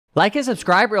Like and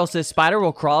subscribe or else this spider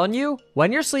will crawl on you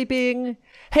when you're sleeping.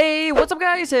 Hey, what's up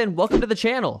guys and welcome to the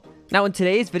channel. Now in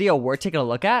today's video we're taking a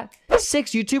look at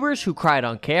 6 YouTubers who cried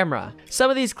on camera. Some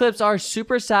of these clips are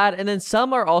super sad and then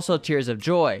some are also tears of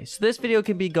joy. So this video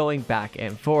can be going back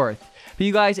and forth. But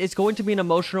you guys, it's going to be an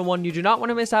emotional one. You do not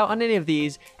want to miss out on any of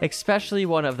these, especially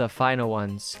one of the final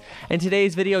ones. In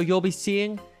today's video you'll be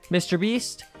seeing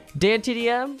MrBeast,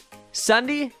 DanTDM,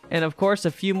 Ssundee, and of course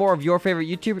a few more of your favorite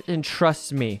YouTubers, and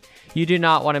trust me, you do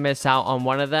not want to miss out on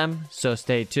one of them, so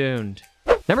stay tuned.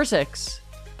 Number 6,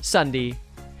 Ssundee.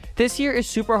 This year is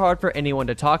super hard for anyone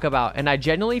to talk about, and I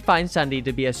genuinely find Ssundee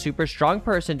to be a super strong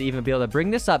person to even be able to bring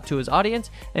this up to his audience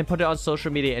and put it on social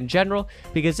media in general,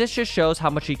 because this just shows how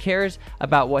much he cares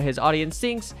about what his audience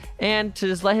thinks and to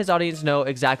just let his audience know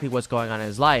exactly what's going on in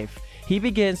his life. He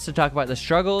begins to talk about the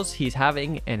struggles he's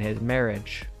having in his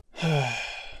marriage.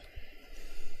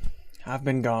 I've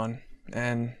been gone,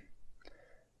 and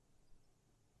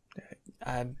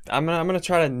I'm gonna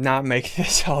try to not make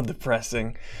this all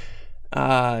depressing.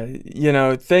 You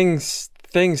know, things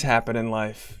happen in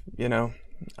life. You know,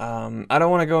 I don't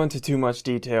want to go into too much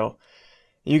detail.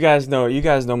 You guys know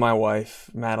my wife,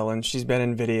 Madeline. She's been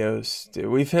in videos.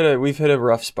 We've hit a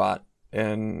rough spot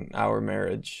in our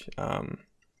marriage, and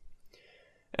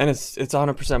it's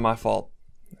 100% my fault.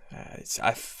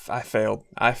 I failed.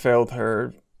 I failed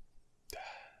her.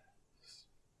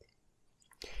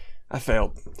 I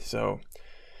failed. So,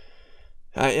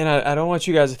 I don't want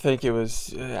you guys to think it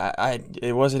was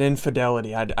it wasn't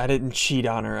infidelity. I didn't cheat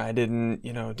on her. I didn't,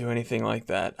 you know, do anything like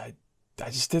that. I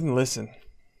just didn't listen.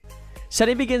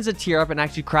 Ssundee begins to tear up and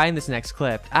actually cry in this next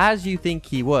clip, as you think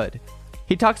he would.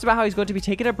 He talks about how he's going to be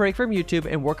taking a break from YouTube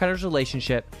and work on his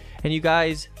relationship, and you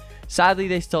guys, sadly,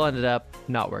 they still ended up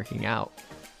not working out.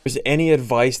 Is there any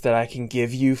advice that I can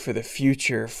give you for the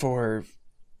future for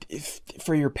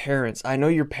your parents? I know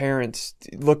your parents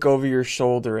look over your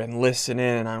shoulder and listen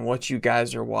in on what you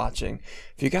guys are watching.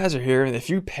 If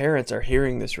your parents are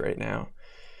hearing this right now,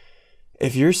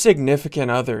 if your significant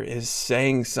other is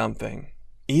saying something,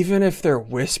 even if they're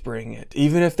whispering it,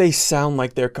 even if they sound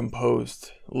like they're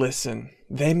composed, listen.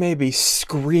 They may be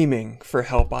screaming for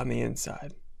help on the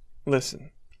inside.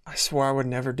 Listen, I swore I would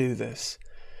never do this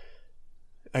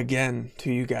again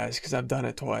to you guys because I've done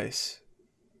it twice.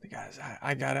 Guys,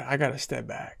 I gotta step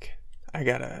back.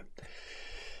 I've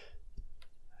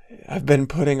been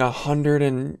putting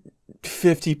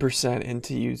 150%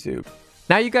 into YouTube.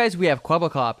 Now you guys, we have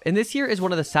Guava, and this here is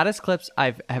one of the saddest clips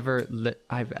I've ever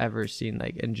seen,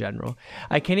 like in general.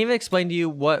 I can't even explain to you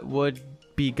what would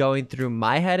be going through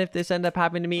my head if this ended up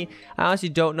happening to me. I honestly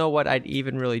don't know what I'd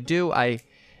even really do. I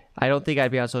don't think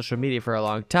I'd be on social media for a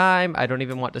long time. I don't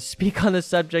even want to speak on this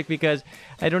subject because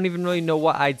I don't even really know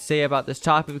what I'd say about this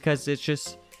topic because it's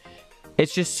just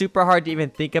super hard to even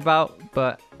think about.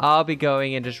 But I'll be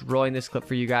going and just rolling this clip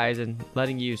for you guys and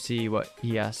letting you see what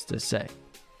he has to say.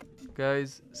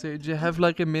 Guys, so do you have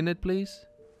like a minute, please?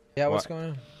 Yeah, what's going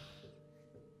on?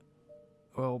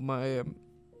 Well, my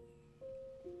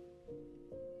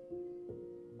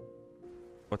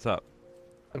What's up?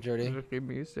 I'm Jordy. Just give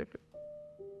me a second.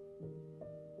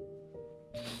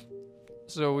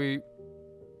 So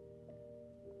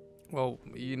well,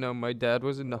 you know, my dad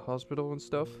was in the hospital and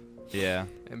stuff. Yeah.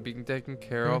 And being taken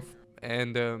care of.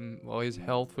 And, well, his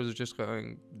health was just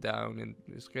going down and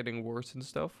it's getting worse and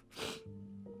stuff.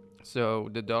 So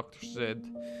the doctor said,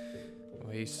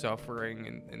 well, he's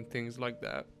suffering and things like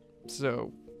that.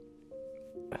 So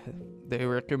they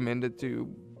recommended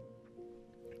to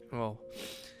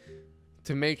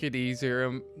make it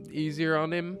easier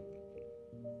on him.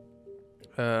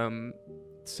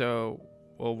 So,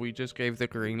 well, we just gave the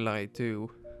green light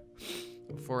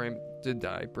for him to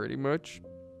die, pretty much.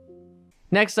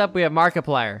 Next up, we have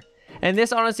Markiplier. And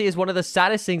this honestly is one of the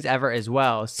saddest things ever as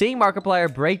well. Seeing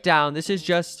Markiplier break down, it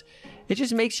just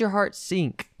makes your heart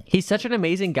sink. He's such an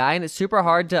amazing guy, and it's super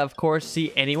hard to, of course,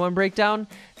 see anyone break down.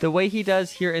 The way he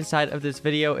does here inside of this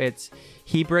video,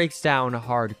 he breaks down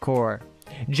hardcore.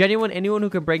 Anyone who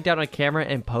can break down on camera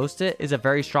and post it is a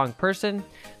very strong person.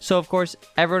 So of course,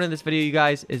 everyone in this video, you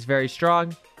guys, is very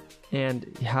strong. And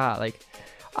yeah, like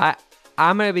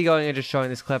I'm gonna be going and just showing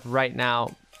this clip right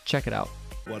now. Check it out.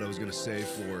 What I was gonna say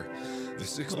for the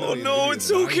 6 million. Oh no,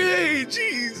 it's okay.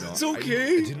 Jeez, it's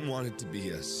okay. I didn't want it to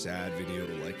be a sad video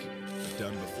like I've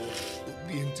done before.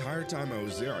 The entire time I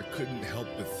was there, I couldn't help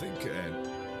but think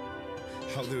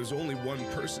how there was only one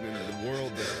person in the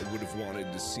world that would have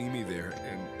wanted to see me there,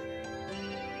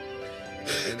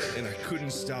 and I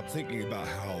couldn't stop thinking about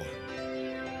how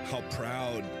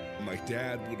proud my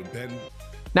dad would have been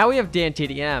Now we have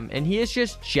DanTDM, and he is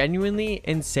just genuinely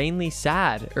insanely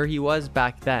sad, or he was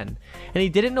back then. And he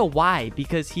didn't know why,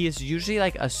 because he is usually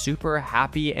like a super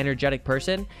happy, energetic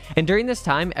person. And during this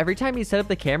time, every time he set up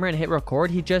the camera and hit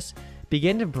record, he just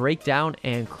began to break down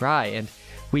and cry. And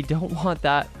we don't want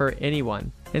that for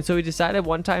anyone. And so he decided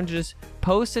one time to just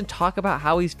post and talk about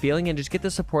how he's feeling and just get the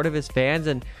support of his fans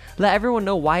and let everyone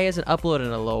know why he hasn't uploaded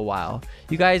in a little while.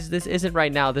 You guys, this isn't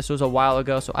right now. This was a while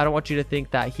ago, so I don't want you to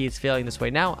think that he's feeling this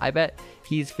way now. I bet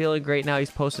he's feeling great now. He's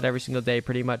posted every single day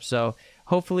pretty much, so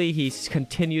hopefully he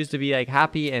continues to be like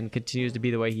happy and continues to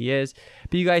be the way he is.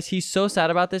 But you guys, he's so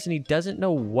sad about this and he doesn't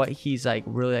know what he's like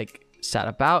really like sad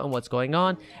about and what's going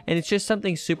on, and it's just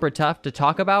something super tough to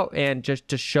talk about and just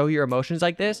to show your emotions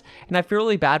like this. And I feel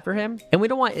really bad for him, and we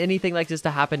don't want anything like this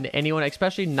to happen to anyone,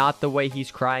 especially not the way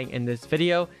he's crying in this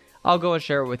video. I'll go and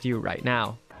share it with you right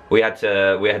now. We had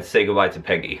to say goodbye to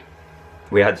Peggy.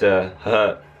 We had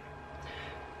to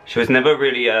she was never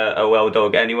really a well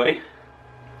dog anyway,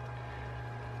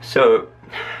 so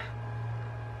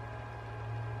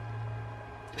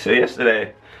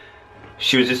yesterday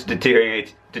she was just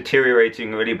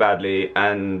deteriorating really badly,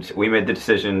 and we made the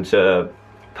decision to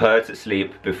put her to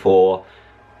sleep before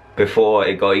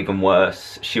it got even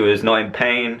worse. She was not in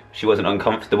pain, she wasn't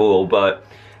uncomfortable, but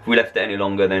if we left it any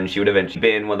longer, then she would eventually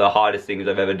be in one of the hardest things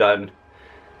I've ever done.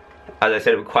 As I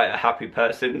said, I'm quite a happy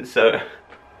person, so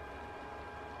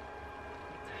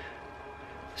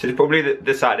it's probably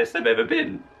the saddest I've ever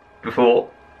been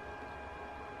before.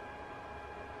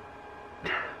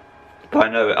 But I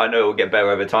know it will get better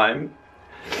over time.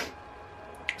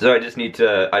 So I just need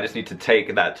to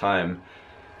take that time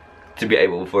to be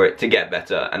able for it to get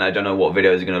better, and I don't know what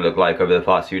videos are going to look like over the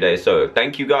past few days. So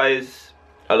thank you guys,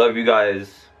 I love you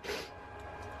guys,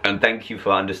 and thank you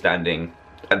for understanding,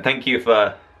 and thank you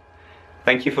for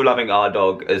loving our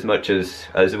dog as much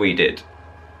as we did.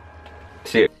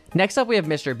 See you. Next up, we have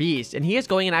MrBeast, and he is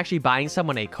going and actually buying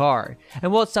someone a car.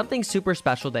 And well, it's something super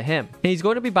special to him. And he's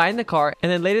going to be buying the car, and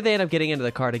then later they end up getting into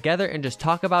the car together and just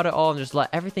talk about it all and just let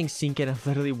everything sink in of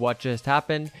literally what just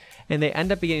happened. And they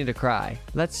end up beginning to cry.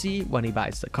 Let's see when he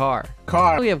buys the car.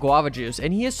 We have Guava Juice,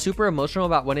 and he is super emotional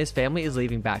about when his family is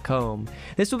leaving back home.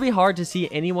 This will be hard to see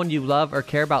anyone you love or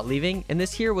care about leaving, and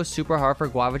this here was super hard for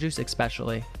Guava Juice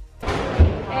especially.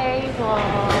 Hey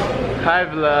vlog. Hi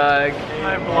vlog.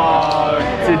 Hi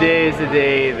vlog. Today is the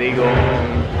day they go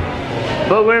home.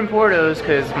 But we're in Portos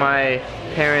because my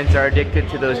parents are addicted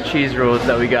to those cheese rolls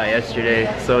that we got yesterday.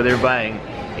 So they're buying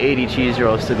 80 cheese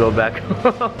rolls to go back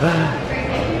home.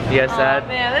 Yes, sad? Oh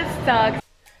man, this sucks.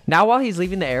 Now while he's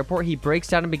leaving the airport, he breaks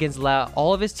down and begins to let out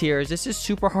all of his tears. This is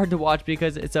super hard to watch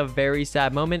because it's a very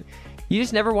sad moment. You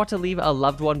just never want to leave a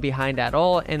loved one behind at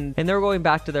all, and they're going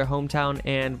back to their hometown,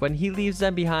 and when he leaves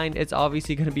them behind, it's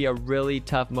obviously going to be a really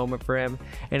tough moment for him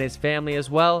and his family as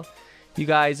well. You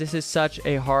guys, this is such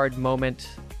a hard moment.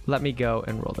 Let me go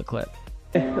and roll the clip.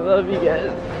 I love you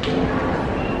guys.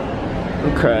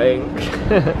 I'm crying.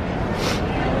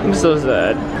 I'm so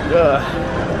sad.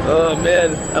 Oh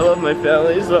man, I love my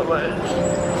family so much.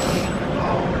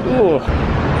 Ooh.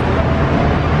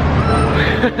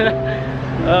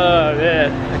 Oh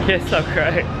man, I can't stop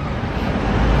crying.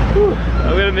 Whew,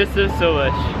 I'm gonna miss them so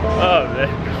much. Oh man.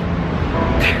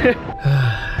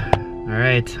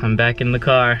 Alright, I'm back in the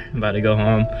car. I'm about to go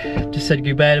home. Just said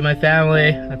goodbye to my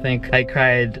family. I think I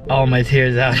cried all my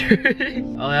tears out.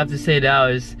 All I have to say now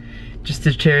is just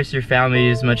to cherish your family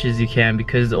as much as you can,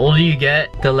 because the older you get,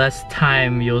 the less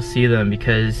time you'll see them.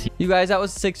 Because you guys, that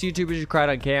was 6 YouTubers who cried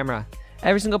on camera.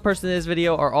 Every single person in this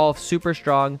video are all super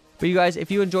strong. But you guys,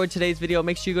 if you enjoyed today's video,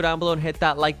 make sure you go down below and hit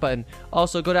that like button.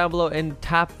 Also, go down below and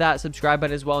tap that subscribe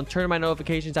button as well, and turn on my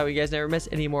notifications that way you guys never miss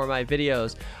any more of my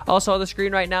videos. Also, on the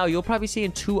screen right now, you'll probably see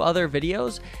 2 other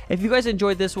videos. If you guys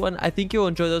enjoyed this one, I think you'll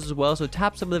enjoy those as well. So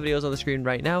tap some of the videos on the screen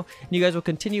right now, and you guys will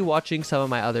continue watching some of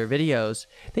my other videos.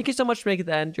 Thank you so much for making it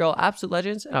to the end. You're all absolute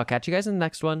legends, and I'll catch you guys in the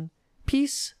next one.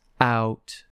 Peace out.